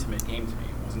like an intimate game to me.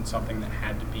 It wasn't something that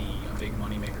had to be a big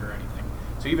moneymaker or anything.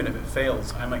 So even if it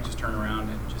fails, I might just turn around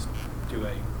and just do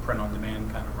a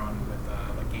print-on-demand kind of run with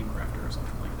like GameCrafter or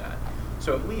something like that.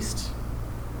 So at least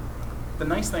the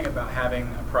nice thing about having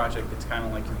a project that's kind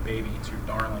of like your baby, it's your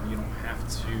darling. You don't have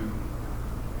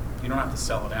to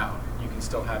sell it out. You can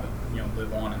still have it,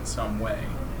 live on in some way.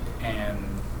 And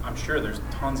I'm sure there's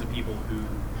tons of people who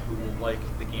will like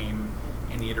the game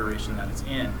in the iteration that it's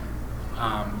in,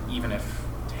 even if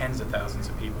tens of thousands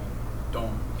of people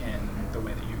don't in the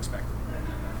way that you expect them.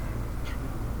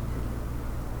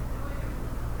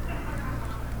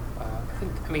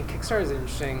 I mean, Kickstarter is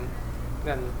interesting.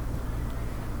 Then,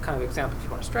 kind of example, if you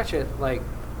want to stretch it, like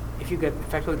if you get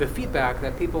effectively the feedback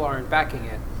that people aren't backing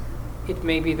it, it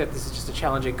may be that this is just a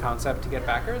challenging concept to get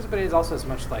backers, but it is also as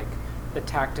much like the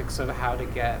tactics of how to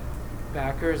get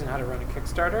backers and how to run a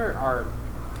Kickstarter are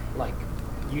like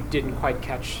you didn't quite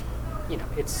catch.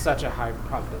 It's such a high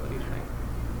probability thing.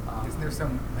 Isn't there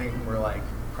something where like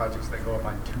projects that go up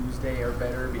on Tuesday are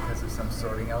better because of some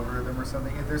sorting algorithm or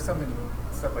something? There's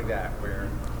stuff like that where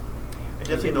I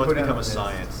definitely know it's put it become on a this.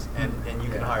 science, and you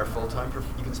can Yeah. hire full-time.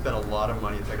 You can spend a lot of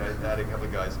money. In fact, I had a couple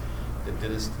of guys that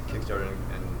did this Kickstarter and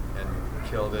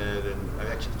killed it, and I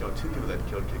actually know 2 people that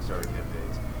killed Kickstarter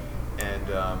campaigns. And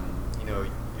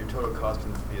your total cost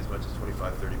can be as much as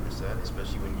 25-30%,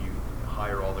 especially when you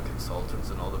hire all the consultants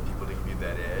and all the people to give you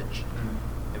that edge,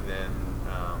 and then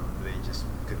they just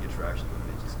couldn't get traction, and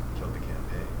they just killed the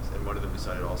campaigns. And one of them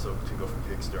decided also to go from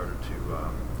Kickstarter to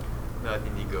not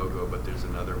Indiegogo, but there's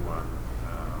another one.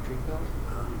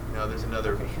 Dreamville? No, there's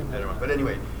another one. But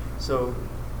anyway, so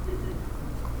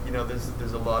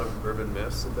there's a lot of urban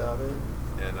myths about it,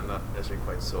 and I'm not necessarily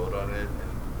quite sold on it.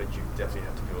 But you definitely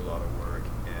have to do a lot of work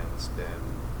and spend,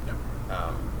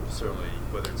 certainly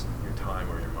whether it's your time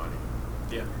or your money.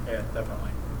 Yeah,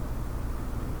 definitely.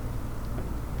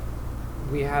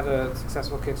 We had a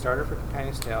successful Kickstarter for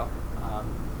Companion's Tale,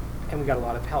 and we got a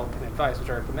lot of help and advice, which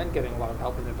I recommend getting a lot of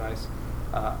help and advice.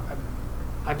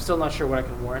 I'm still not sure what I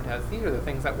can warrant as these are the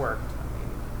things that worked. I mean,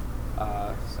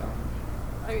 So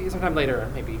sometime later,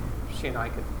 maybe she and I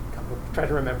could try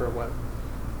to remember what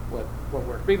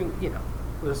worked. But even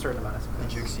with a certain amount of success.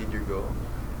 Did you exceed your goal?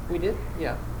 We did,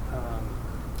 yeah.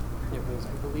 It was, I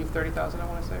believe, 30,000. I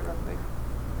want to say roughly.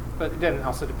 But then it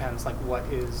also depends, like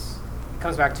it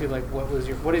comes back to like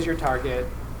what is your target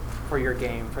for your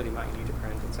game, for the amount you need to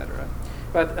print, etc.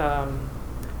 But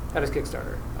that is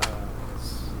Kickstarter.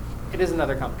 It is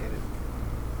another complicated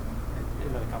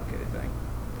thing.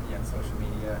 Yeah, on social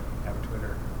media, have a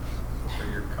Twitter for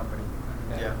your company.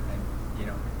 Yeah. And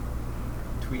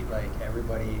tweet like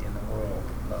everybody in the world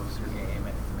loves your game and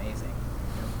it's amazing.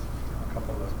 A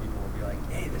couple of those people will be like,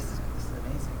 hey, this is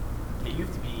amazing. Yeah, you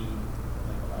have to be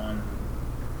like on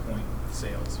point with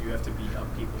sales. You have to be up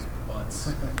people's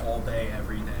butts all day,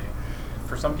 every day.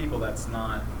 For some people, that's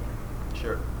not.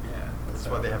 Sure. Yeah. That's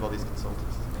why they have all these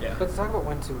consultants. Yeah. But to talk about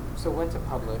when to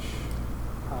publish.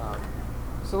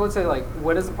 So let's say like,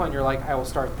 what is the point you're like, I'll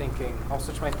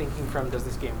switch my thinking from does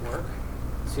this game work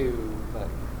to like,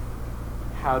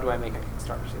 how do I make a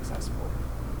Kickstarter successful?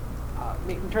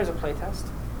 In terms of playtest,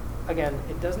 again,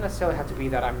 it doesn't necessarily have to be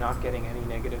that I'm not getting any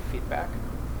negative feedback,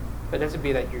 but it has to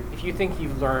be that if you think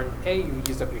you've learned, A, you've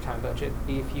used up your time budget,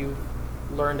 B, if you've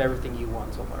learned everything you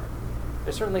want to learn.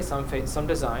 There's certainly some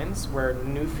designs where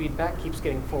new feedback keeps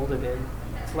getting folded in.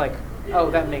 It's like,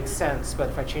 oh, that makes sense, but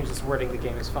if I change this wording, the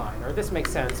game is fine. Or this makes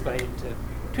sense, but I need to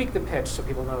tweak the pitch so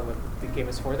people know what the game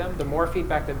is for them. The more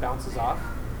feedback that bounces off,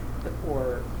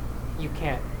 or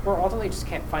ultimately just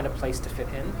can't find a place to fit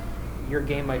in, your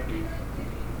game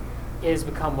is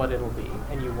become what it'll be,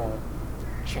 and you won't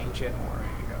change it or.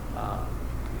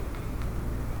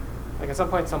 Like at some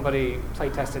point, somebody play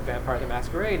tested Vampire the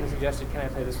Masquerade and suggested, "Can I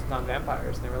play this with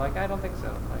non-vampires?" And they were like, "I don't think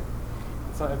so."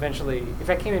 So eventually, if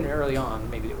I came in early on,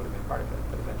 maybe it would have been part of it.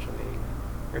 But eventually,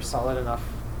 you're solid enough,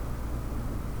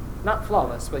 not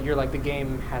flawless, but you're like the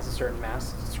game has a certain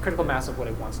mass, it's a critical mass of what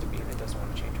it wants to be, and it doesn't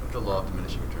want to change it. The law of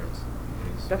diminishing returns.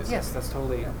 That's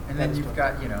totally. And then you've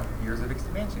got years of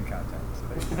expansion content. So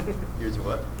Years of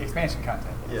what? expansion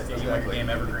content. Yes, Yeah, you want your exactly. game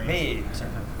evergreen. Made.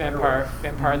 Vampire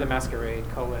the Masquerade,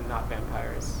 not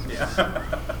vampires. Yeah.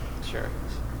 Sure.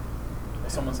 Well,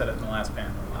 someone said it in the last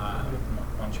panel.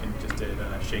 Munchkin just did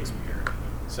Shakespeare,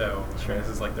 so this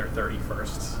is like their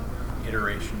 31st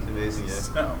iteration. It's amazing, yeah.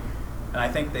 So, and I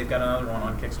think they've got another one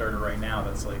on Kickstarter right now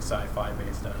that's like sci-fi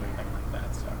based and everything like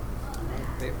that. So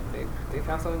They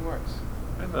found something that works.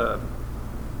 I have a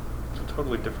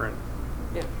totally different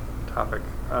topic.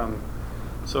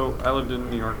 So I lived in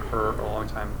New York for a long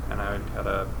time, and I had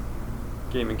a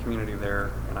gaming community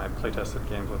there, and I playtested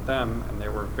games with them, and they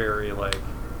were very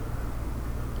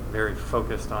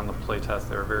focused on the playtest.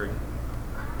 They were very,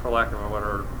 for lack of a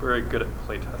better word, very good at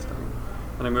playtesting.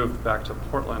 Then I moved back to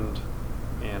Portland,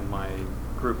 and my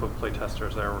group of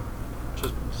playtesters there were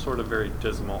just sort of very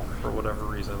dismal for whatever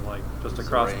reason, like just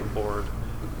across the board.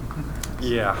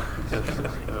 Yeah.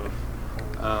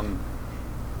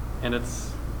 And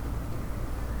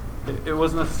it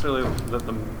wasn't necessarily that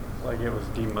it was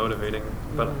demotivating,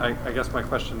 but I guess my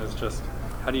question is just,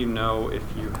 how do you know if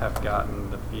you have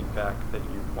gotten the feedback that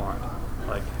you want?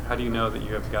 Like, how do you know that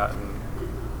you have gotten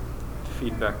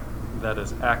feedback that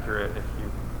is accurate if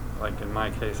you, like in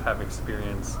my case, have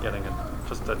experience getting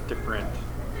just a different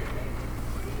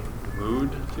mood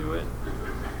to it?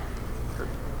 Or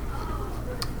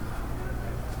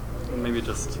maybe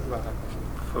just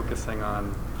focusing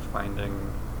on finding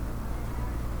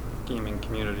gaming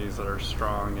communities that are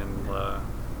strong in the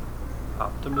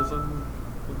optimism,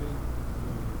 maybe?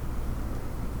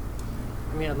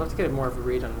 I mean, I'd love to get more of a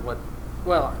read on what.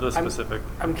 Well, The specific.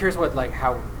 I'm curious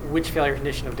which failure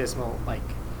condition of dismal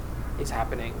is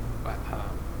happening, but.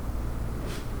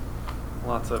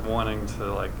 Lots of wanting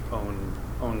to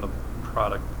own the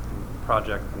project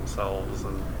themselves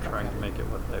and trying to make it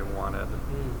what they wanted.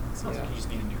 sounds like you just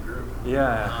need a new group.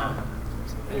 Yeah.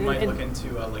 You might look into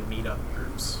meetup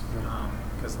groups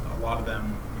because a lot of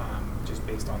them, just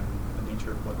based on the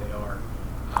nature of what they are,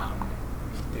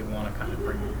 they want to kind of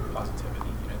bring positivity.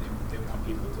 They want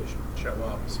people to show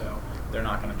up, so they're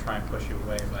not going to try and push you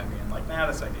away by being like, "Nah,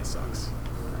 this idea sucks."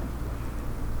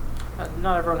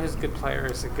 Not everyone who's a good player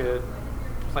is a good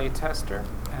play tester,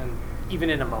 and even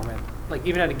in a moment,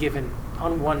 even at a given,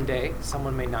 on one day,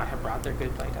 someone may not have brought their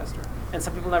good play tester, and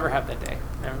some people never have that day,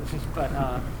 but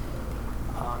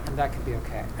and that can be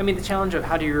okay. I mean, the challenge of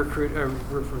how do you recruit a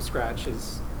group from scratch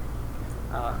is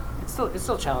it's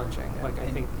still challenging. Yeah,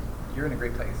 I think you're in a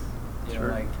great place.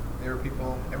 Sure. There are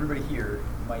people, everybody here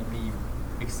might be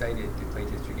excited to play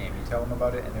test your game. You tell them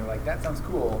about it, and they're like, "That sounds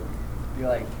cool." Be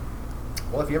like,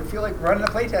 "Well, if you ever feel like running a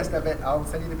playtest of it, I'll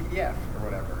send you the PDF or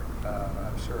whatever."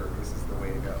 I'm sure this is the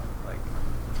way to go. Like,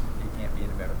 it can't be in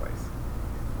a better place.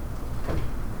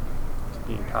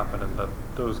 Being confident that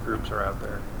those groups are out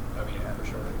there. I mean, yeah, for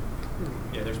sure.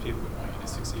 Yeah, there's people who want you to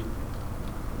succeed.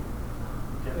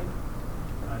 Yeah.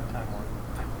 Time on.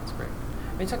 That's great.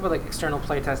 When you talk about like external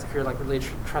playtest, if you're like really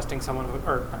trusting someone,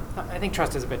 or I think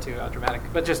trust is a bit too dramatic,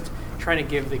 but just trying to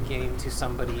give the game to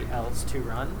somebody else to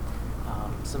run.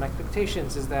 Some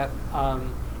expectations is that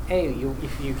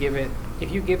if you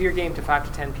give your game to 5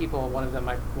 to 10 people, probably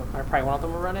one of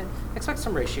them will run it. Expect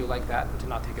some ratio like that, and to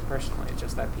not take it personally. It's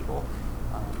just that people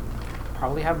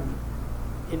probably have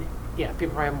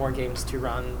more games to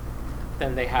run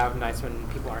than they have nights when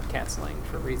people aren't canceling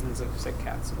for reasons of sick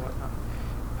cats and whatnot.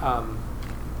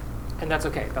 And that's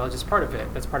okay. That's just part of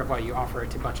it. That's part of why you offer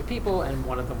it to a bunch of people, and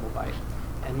one of them will bite.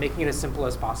 And making it as simple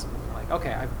as possible. Like,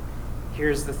 okay,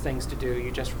 here's the things to do.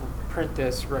 You just print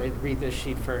this, read this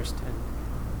sheet first, and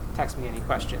text me any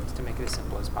questions to make it as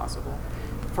simple as possible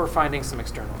for finding some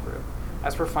external group.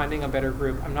 As for finding a better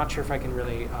group, I'm not sure if I can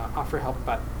really offer help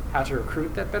about how to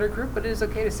recruit that better group, but it is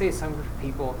okay to say some group of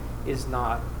people is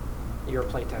not your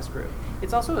playtest group.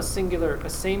 It's also a same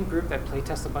group that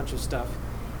playtests a bunch of stuff.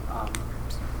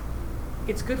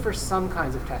 It's good for some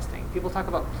kinds of testing. People talk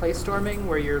about playstorming,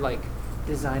 where you're like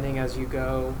designing as you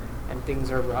go and things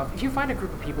are rough. If you find a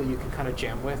group of people you can kind of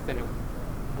jam with, then it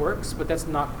works, but that's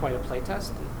not quite a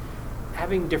playtest.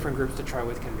 Having different groups to try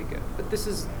with can be good. But this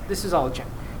is all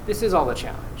the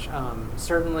challenge.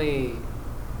 Certainly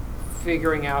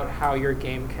figuring out how your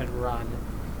game can run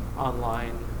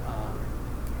online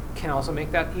can also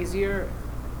make that easier,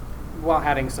 while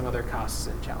adding some other costs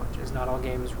and challenges. Not all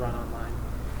games run online.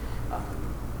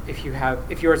 If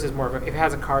yours is if it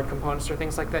has a card components or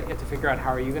things like that, you have to figure out how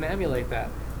are you going to emulate that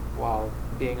while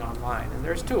being online. And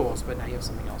there's tools, but now you have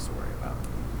something else to worry about.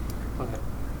 But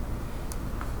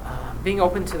being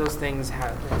open to those things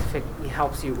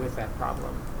helps you with that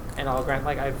problem. And I'll grant,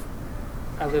 like I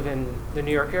live in the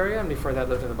New York area, and before that I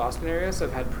lived in the Boston area, so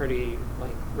I've had pretty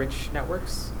like rich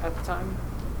networks at the time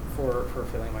for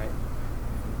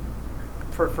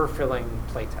filling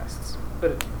play tests.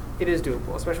 But it is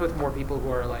doable, especially with more people who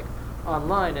are like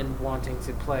online and wanting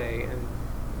to play. And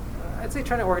I'd say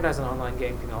trying to organize an online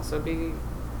game can also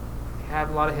have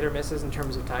a lot of hit or misses in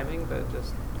terms of timing, but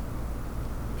just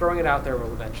throwing it out there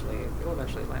will eventually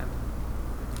land.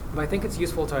 But I think it's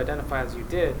useful to identify, as you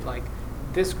did, like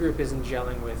this group isn't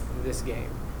gelling with this game,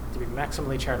 to be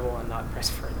maximally charitable and not press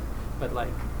for it. But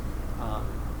like,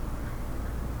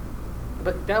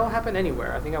 but that will happen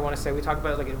anywhere. I think I want to say we talk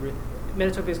about it, like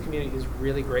Metatopia's community is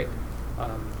really great.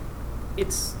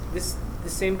 It's the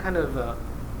same kind of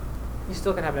you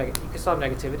still can have you can still have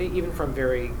negativity even from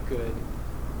very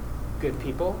good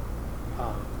people.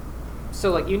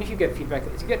 So like even if you get feedback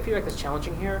that's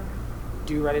challenging here,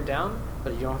 do write it down,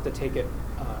 but you don't have to take it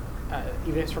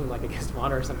even if it's from like a guest of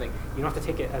honor or something. You don't have to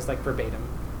take it as like verbatim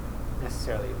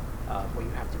necessarily what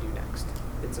you have to do next.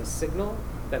 It's a signal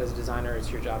that as a designer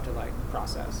it's your job to like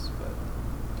process. But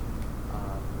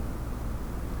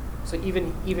so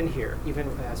even here, even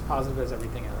as positive as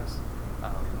everything else,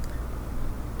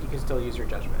 you can still use your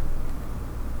judgment.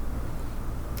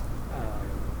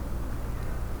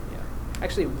 Yeah.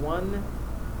 Actually, one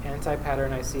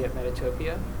anti-pattern I see at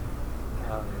Metatopia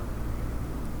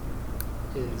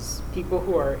is people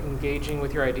who are engaging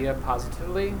with your idea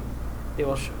positively. They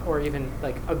will, or even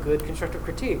like a good constructive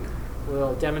critique,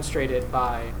 will demonstrate it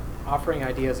by offering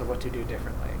ideas of what to do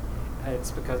differently.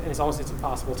 It's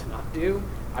impossible to not do.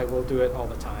 I will do it all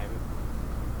the time.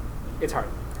 It's hard.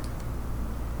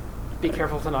 Be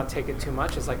careful to not take it too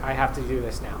much. It's like, I have to do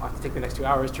this now. I have to take the next 2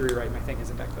 hours to rewrite my thing as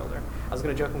a deck builder. I was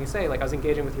going to jokingly say, like, I was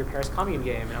engaging with your Paris Commune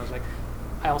game, and I was like,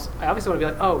 I obviously want to be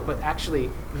like, oh, but actually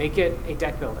make it a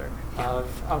deck builder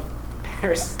of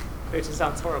Paris, which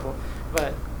sounds horrible,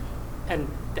 but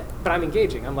I'm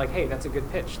engaging. I'm like, hey, that's a good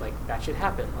pitch. Like, that should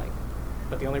happen. Like,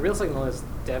 but the only real signal is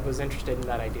Deb was interested in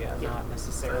that idea, not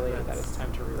necessarily that it's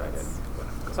time to rewrite it.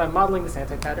 So I'm modeling this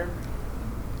anti-pattern.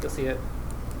 You'll see it.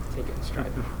 Take it in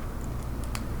stride.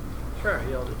 Sure, I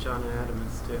yelled at John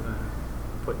Adams to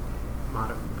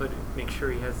make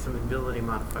sure he has some ability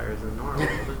modifiers in normal.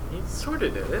 He sort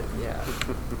of did it. Yeah.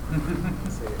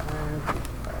 Let's see.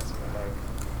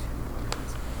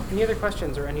 Any other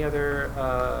questions or any other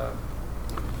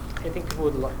anything people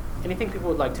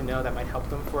would like to know that might help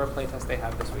them for a playtest they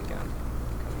have this weekend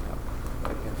coming up?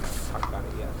 I can't talk about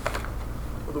it yet.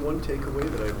 Well, the one takeaway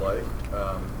that I liked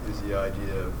is the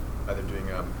idea of either doing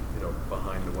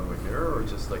behind the one-way mirror, or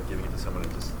just like giving it to someone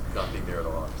and just not being there at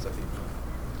all. Because I think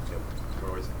we're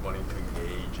always wanting to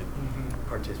engage and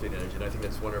participate in it, and I think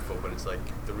that's wonderful. But it's like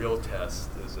the real test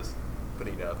is just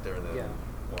putting it out there and then Yeah.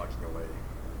 walking away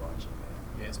and watching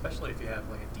that. Yeah, especially if you have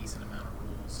like a decent amount of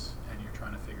rules and you're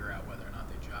trying to figure out whether or not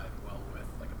they jive well with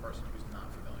like a person who's not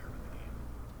familiar with the game.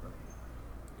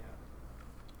 Yeah.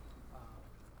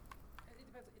 It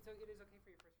depends. It is okay for your first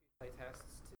few play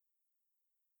tests